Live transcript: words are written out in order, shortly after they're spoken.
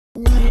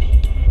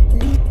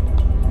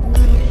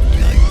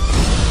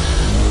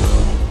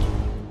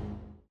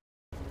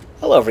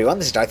Hello everyone,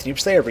 this is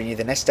DarthNoobSlayer bringing you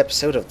the next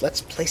episode of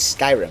Let's Play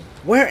Skyrim.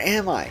 Where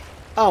am I?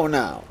 Oh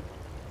no.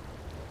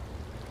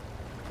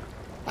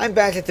 I'm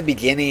back at the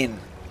beginning.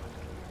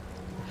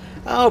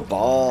 Oh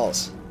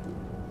balls.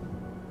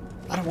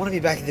 I don't want to be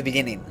back at the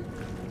beginning.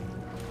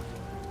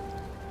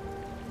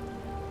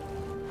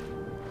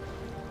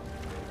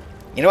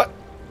 You know what?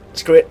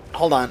 Screw it.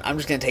 Hold on. I'm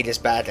just going to take us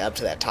back up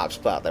to that top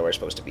spot that we're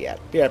supposed to be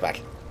at. Be right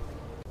back.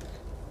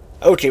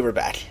 Okay, we're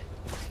back.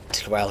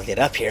 Took a while to get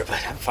up here,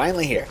 but I'm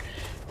finally here.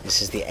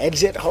 This is the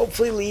exit,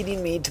 hopefully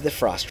leading me to the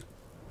frost.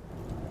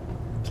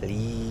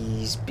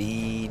 Please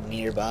be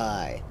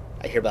nearby.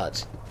 I hear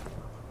bugs.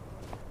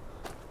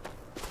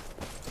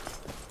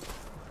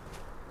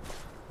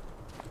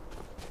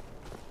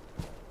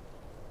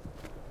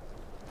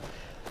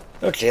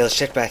 Okay, let's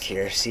check back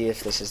here, see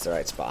if this is the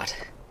right spot.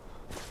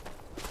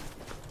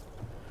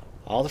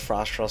 All the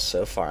frost trolls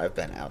so far have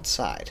been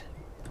outside.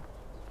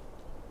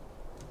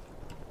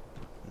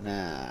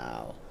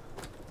 Now,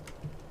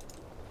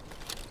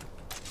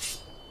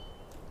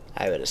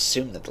 I would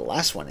assume that the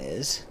last one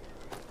is.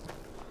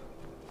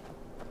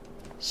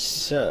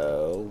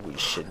 So, we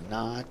should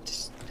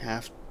not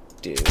have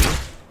to.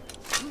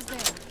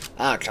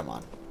 Ah, come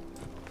on.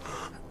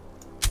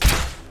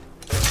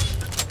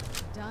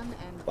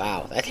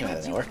 Wow, that came out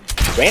of nowhere.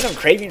 Random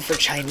craving for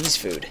Chinese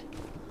food.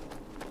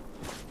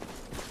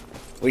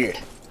 Weird.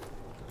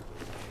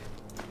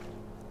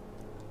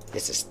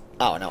 This is.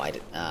 Oh, no, I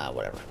did.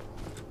 Whatever.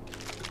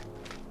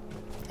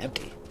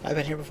 Empty. Have I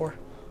been here before?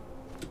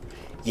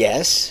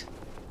 Yes.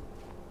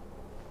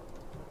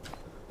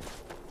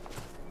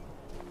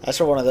 That's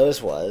where one of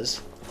those was.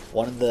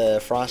 One of the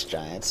frost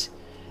giants.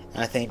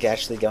 And I think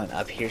actually going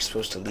up here is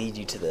supposed to lead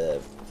you to the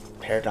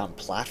Paragon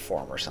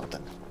platform or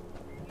something.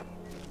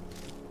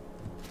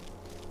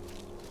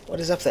 What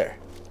is up there?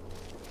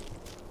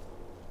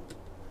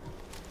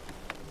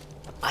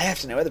 I have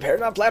to know where the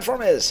Paragon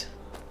platform is.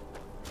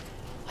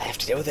 I have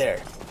to go there.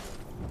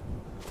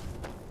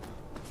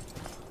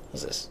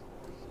 What's this?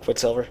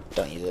 Quicksilver?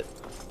 Don't use it.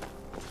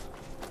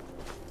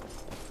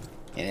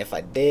 And if I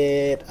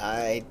did,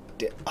 I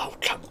did. Oh,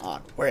 come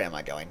on. Where am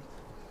I going?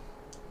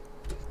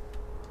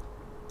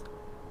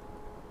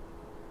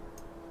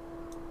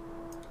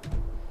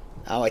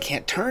 Oh, I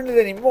can't turn it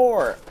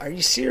anymore. Are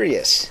you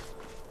serious?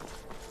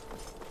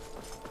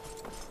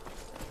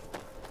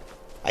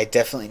 I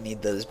definitely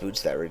need those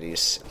boots that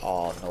reduce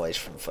all noise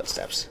from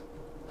footsteps.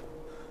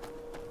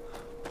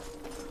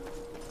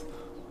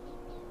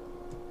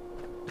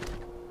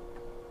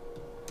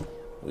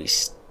 We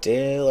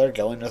still are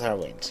going with our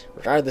wings,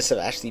 regardless of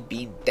actually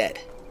being dead.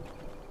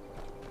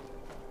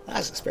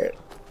 That's the spirit.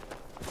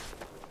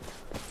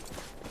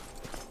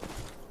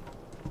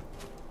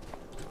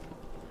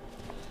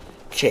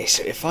 Okay,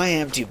 so if I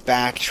am to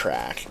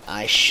backtrack,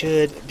 I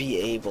should be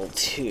able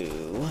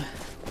to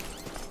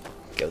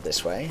go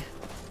this way.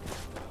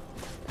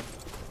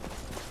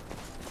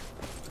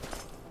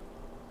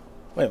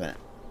 Wait a minute.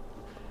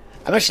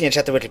 I'm actually gonna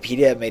check the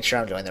Wikipedia and make sure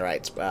I'm going the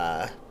right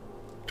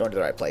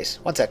place.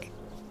 One sec.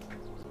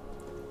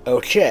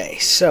 Okay,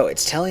 so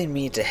it's telling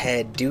me to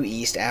head due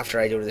east after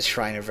I go to the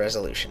Shrine of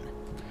Resolution.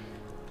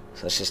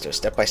 So let's just go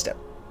step by step.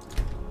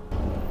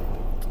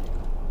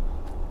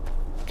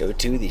 Go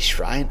to the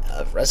Shrine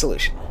of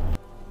Resolution.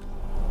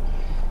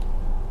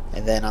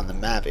 And then on the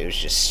map it was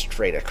just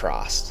straight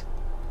across.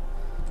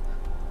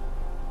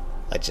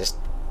 Like just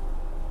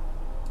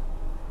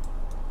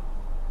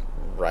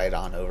right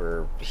on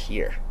over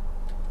here.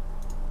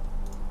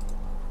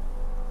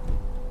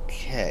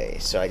 Okay,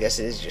 so I guess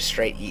it is just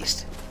straight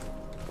east.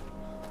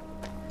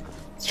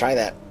 Let's try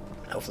that.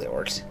 Hopefully it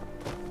works.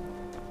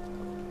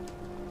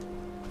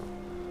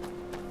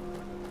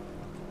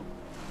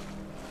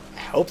 I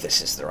hope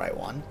this is the right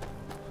one.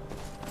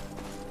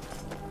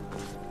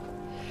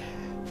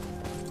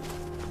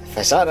 If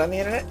I saw it on the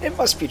internet, it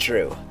must be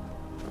true.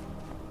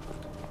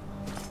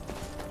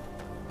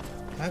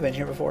 Have I been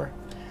here before?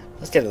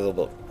 Let's get a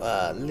little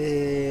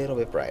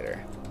bit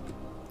brighter.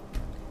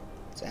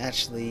 To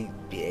actually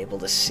be able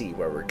to see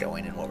where we're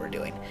going and what we're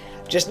doing.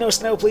 Just no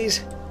snow,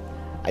 please.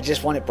 I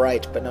just want it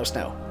bright, but no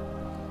snow.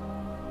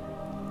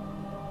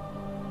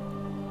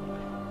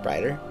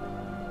 Brighter,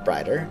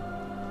 brighter,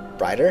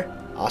 brighter.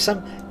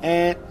 Awesome.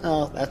 And,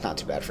 oh, that's not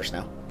too bad for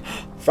snow.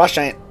 Frost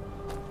giant.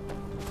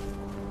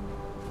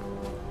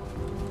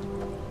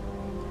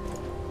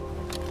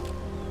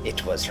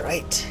 It was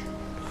right.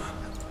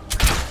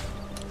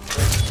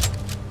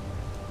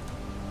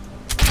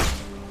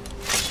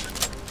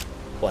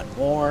 One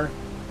more,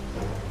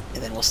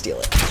 and then we'll steal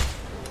it.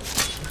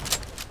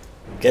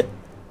 Good.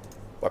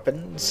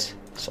 Weapons.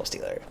 Soul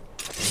Stealer.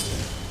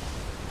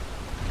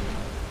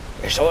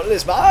 Your soul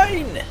is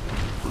mine!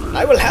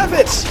 I will have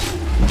it!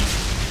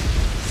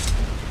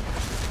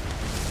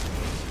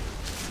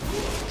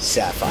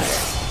 Sapphire.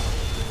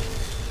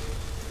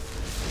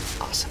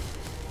 Awesome.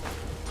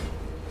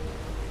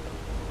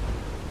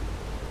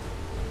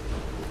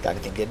 Got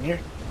anything good in here?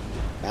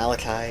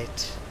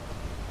 Malachite.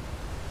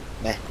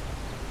 Meh.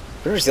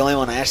 Pretty much the only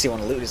one I actually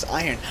want to loot is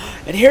iron.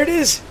 And here it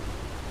is!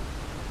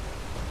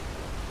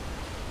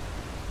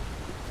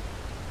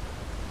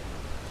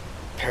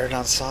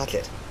 Paragon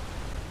socket.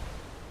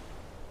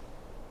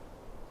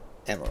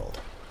 Emerald.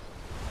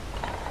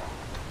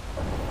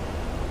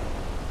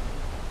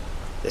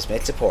 This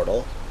makes a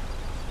portal.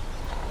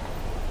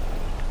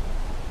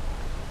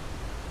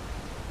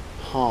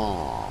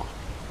 Huh.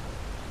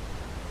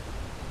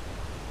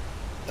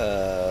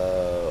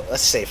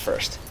 Let's save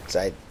first, because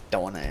I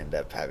don't want to end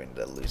up having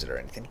to lose it or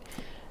anything.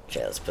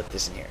 Okay, let's put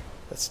this in here.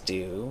 Let's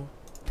do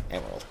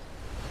Emerald.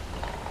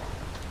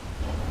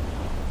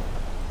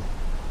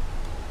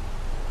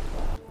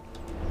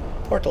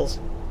 Portals.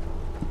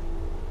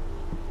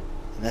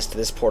 And that's to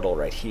this portal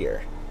right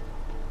here.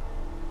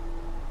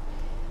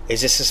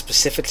 Is this a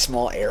specific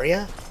small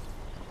area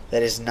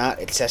that is not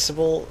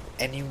accessible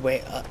any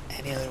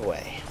other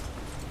way?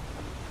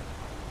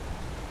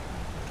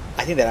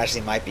 I think that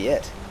actually might be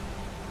it.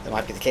 That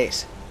might be the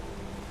case.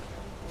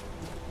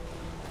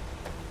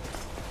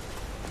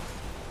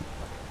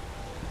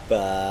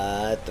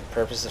 But the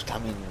purpose of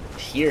coming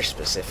here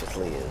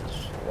specifically is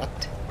what?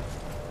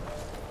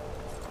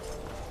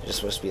 Just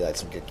supposed to be like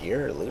some good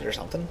gear or loot or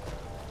something?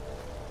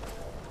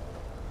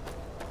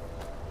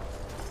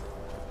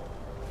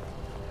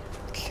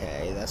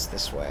 Okay, that's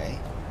this way.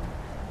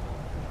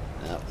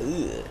 Now,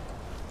 ugh.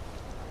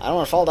 I don't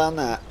want to fall down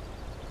that.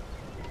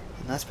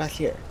 And that's back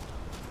here.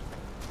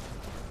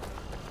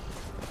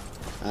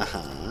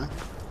 Uh-huh.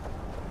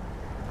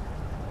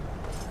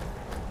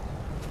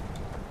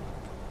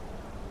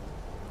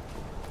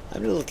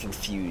 I'm a little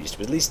confused,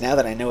 but at least now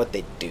that I know what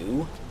they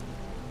do,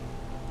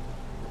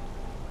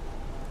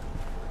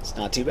 it's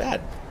not too bad.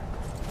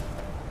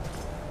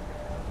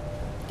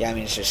 Yeah, I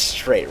mean, it's just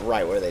straight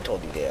right where they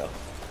told you to go.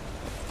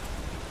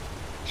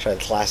 Try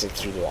the classic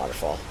through the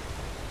waterfall.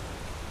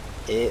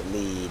 It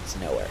leads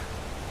nowhere.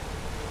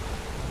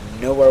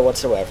 Nowhere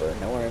whatsoever.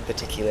 Nowhere in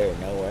particular.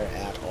 Nowhere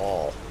at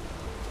all.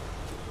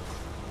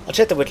 I'll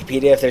check the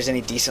Wikipedia. If there's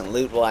any decent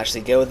loot, we'll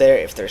actually go there.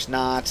 If there's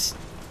not...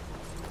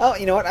 Oh,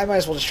 you know what? I might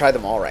as well just try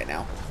them all right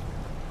now.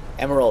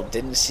 Emerald.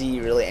 Didn't see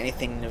really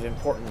anything of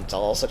importance. I'll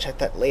also check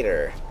that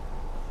later.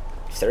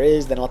 If there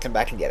is, then I'll come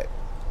back and get it.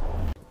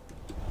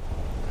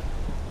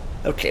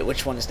 Okay,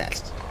 which one is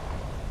next?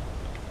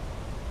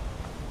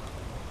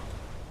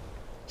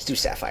 Let's do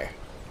Sapphire.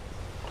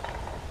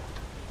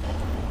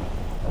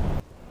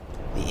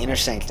 The Inner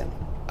Sanctum.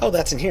 Oh,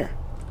 that's in here.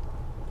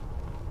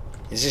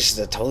 Is this just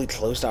a totally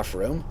closed off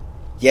room?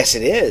 Yes,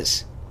 it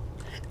is.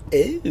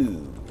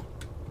 Ooh.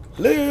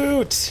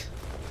 Loot!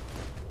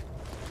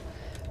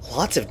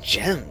 Lots of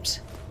gems.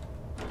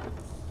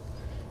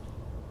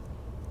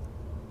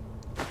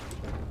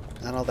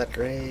 Not all that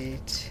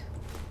great.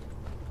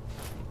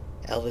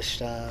 Elvish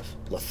stuff.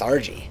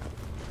 Lethargy.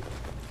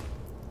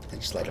 I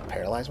just like a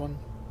paralyzed one.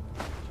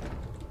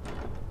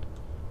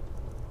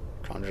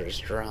 Conjurer's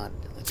Drawn.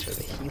 Let's try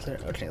the healer.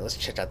 Okay, let's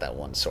check out that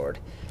one sword.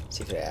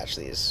 See if it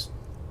actually is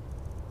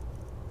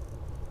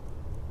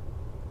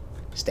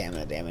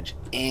stamina damage.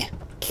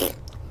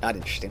 Not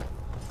interesting.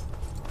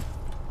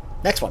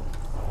 Next one.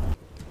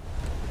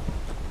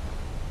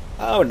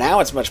 Oh, now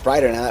it's much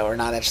brighter now that we're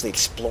not actually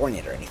exploring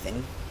it or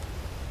anything.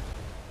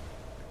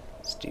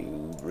 Let's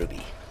do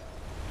Ruby.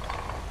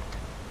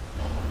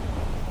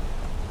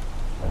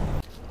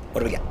 What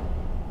do we got?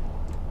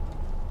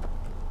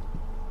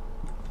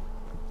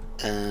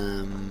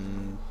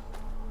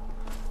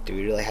 Do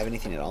we really have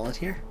anything at all in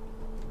here?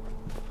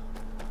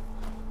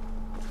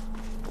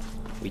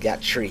 We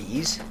got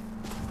trees.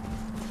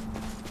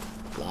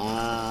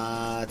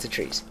 Lots of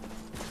trees.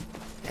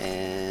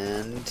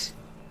 And...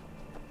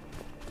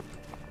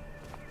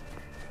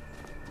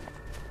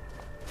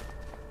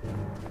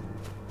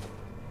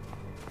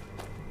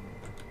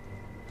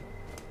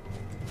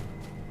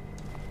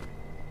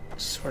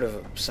 sort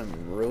of some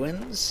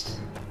ruins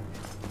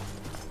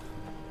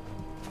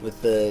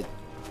with the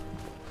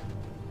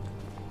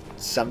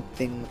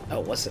something. Oh,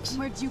 what's this?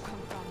 Where'd you come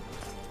from?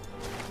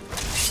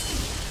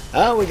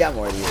 Oh, we got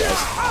more of these guys.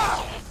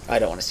 I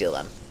don't want to steal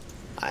them.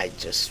 I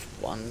just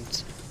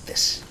want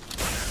this.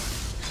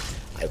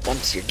 I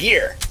want your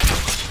gear.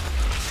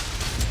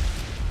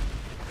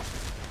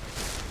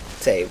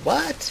 Say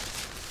what?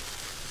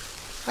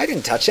 I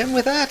didn't touch him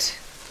with that.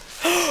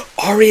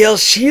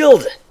 Ariel's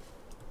shield.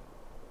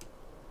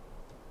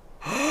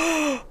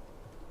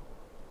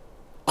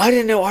 I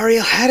didn't know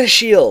Ariel had a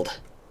shield.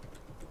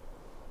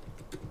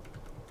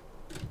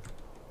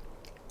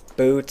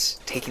 Boots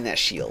taking that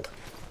shield.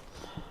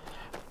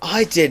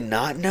 I did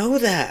not know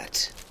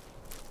that.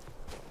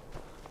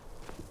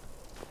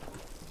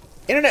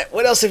 Internet,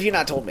 what else have you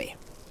not told me?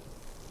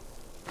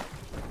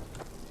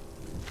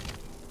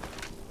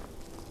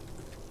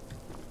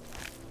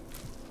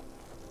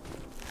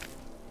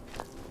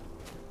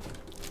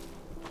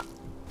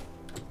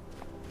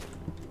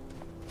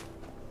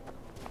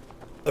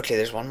 Okay,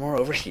 there's one more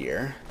over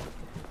here.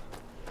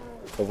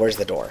 But where's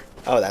the door?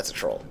 Oh, that's a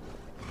troll.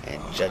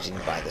 And judging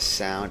by the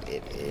sound,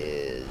 it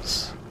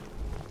is...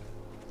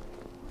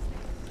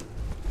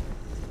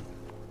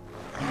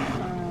 a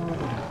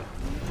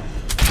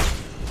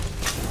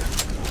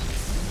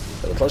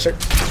little closer.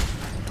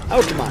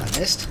 Oh, come on, I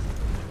missed.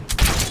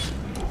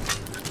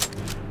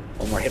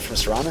 more hit from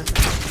Serana,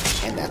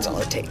 and that's all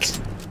it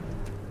takes.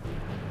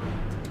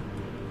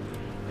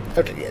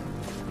 Okay, good.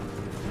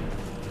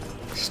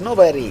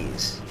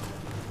 Snowberries.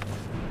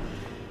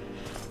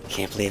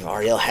 Can't believe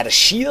Ariel had a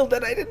shield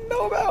that I didn't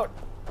know about.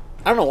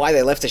 I don't know why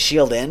they left the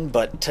shield in,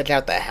 but took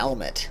out the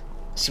helmet.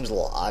 Seems a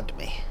little odd to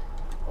me.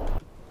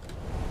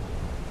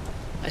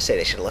 I say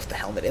they should have left the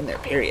helmet in there,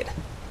 period.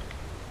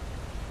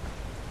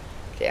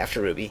 Okay,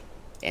 after Ruby,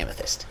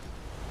 Amethyst.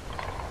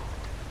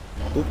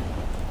 Oop.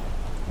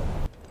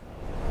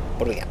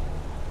 What do we got?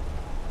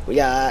 We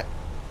got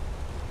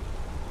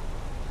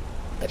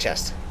a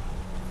chest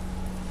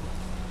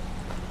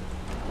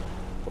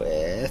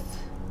with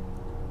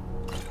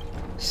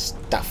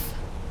stuff.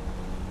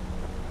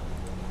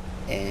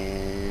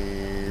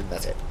 And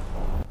that's it.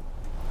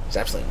 There's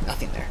absolutely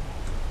nothing there.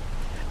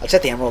 I'll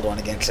check the emerald one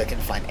again because I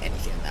couldn't find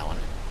anything in that one.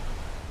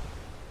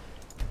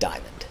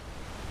 Diamond.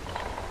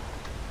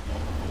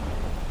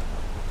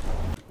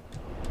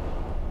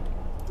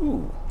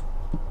 Ooh.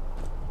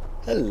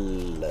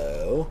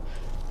 Hello.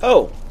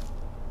 Oh!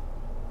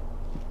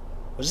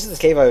 Was this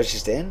the cave I was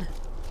just in? I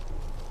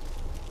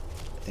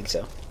think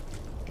so.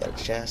 Got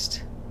a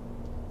chest.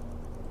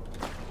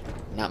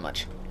 Not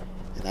much.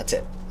 And that's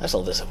it. That's a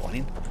little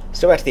disappointing.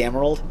 Let's go back to the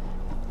emerald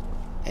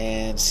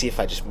and see if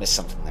I just missed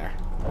something there.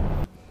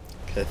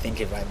 Because I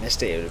think if I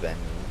missed it, it would have been...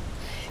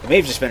 It may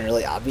have just been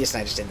really obvious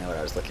and I just didn't know what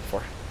I was looking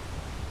for.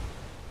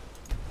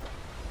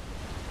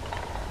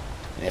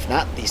 And if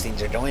not, these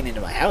things are going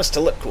into my house to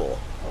look cool.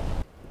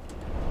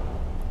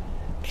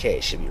 Okay,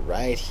 it should be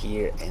right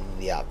here in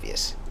the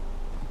obvious.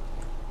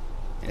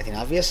 Anything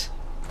obvious?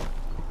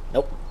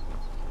 Nope.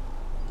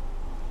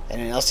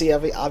 Anyone else see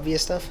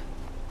obvious stuff?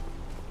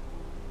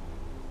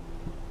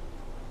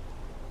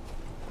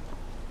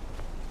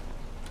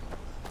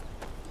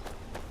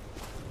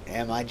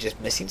 Am I just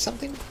missing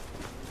something?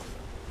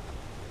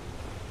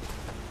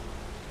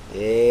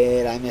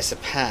 Did I miss a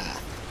path?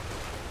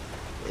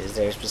 Is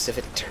there a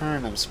specific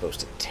turn I'm supposed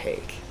to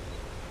take?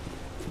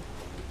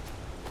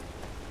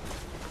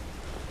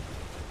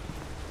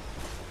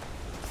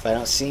 If I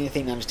don't see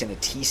anything, I'm just going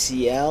to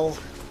TCL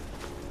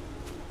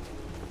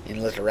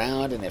and look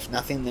around, and if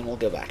nothing, then we'll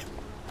go back.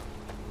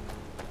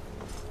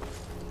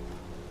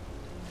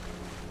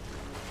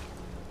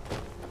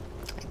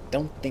 I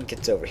don't think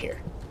it's over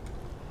here.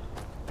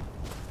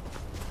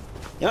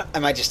 You know what? I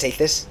might just take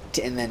this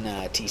and then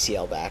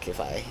TCL back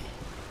if I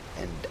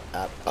end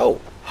up...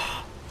 Oh!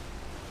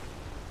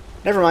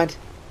 Never mind.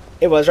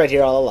 It was right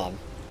here all along.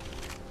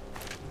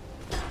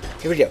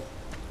 Here we go.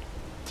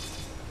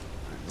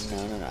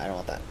 No, I don't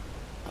want that.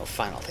 Oh,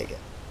 fine, I'll take it.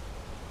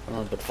 I don't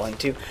want to put Volume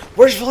 2.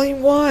 Where's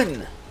Volume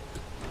 1?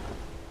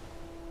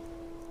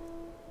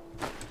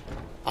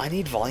 I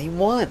need Volume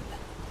 1.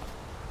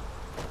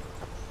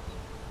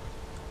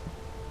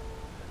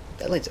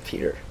 That lane's up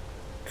here.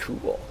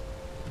 Cool.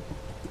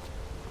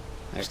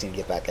 I just need to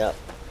get back up.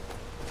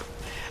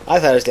 I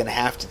thought I was going to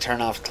have to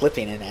turn off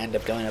clipping and end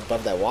up going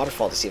above that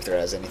waterfall to see if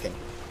there was anything.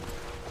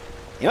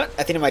 You know what?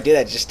 I think I might do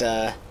that just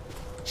to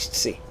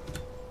see.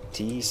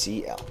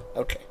 TCL.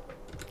 Okay.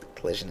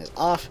 Collision is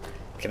off.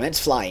 Commence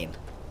flying.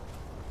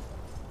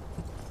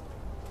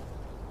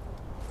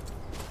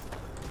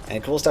 Any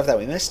cool stuff that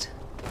we missed?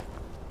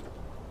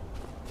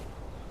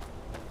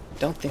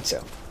 Don't think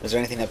so. Is there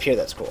anything up here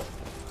that's cool?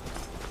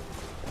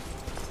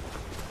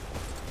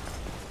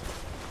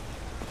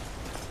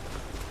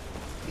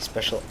 These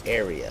special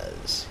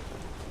areas.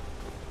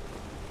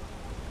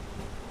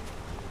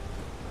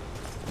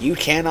 You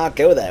cannot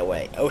go that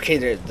way.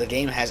 Okay, the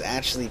game has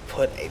actually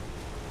put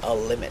a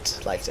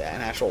limit, like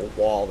an actual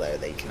wall there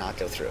that you cannot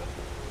go through.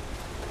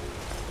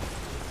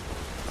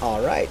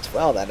 Alright,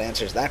 well, that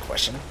answers that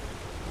question.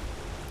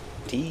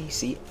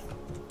 TC.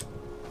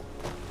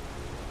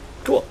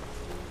 Cool.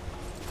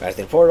 Back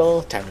to the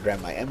portal, time to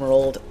grab my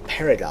emerald,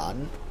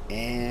 Paragon,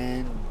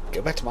 and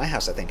go back to my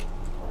house, I think.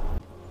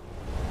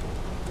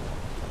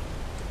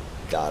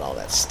 Got all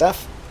that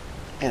stuff.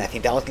 And I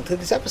think that will conclude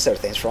this episode.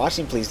 Thanks for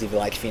watching. Please leave a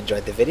like if you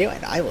enjoyed the video,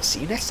 and I will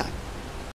see you next time.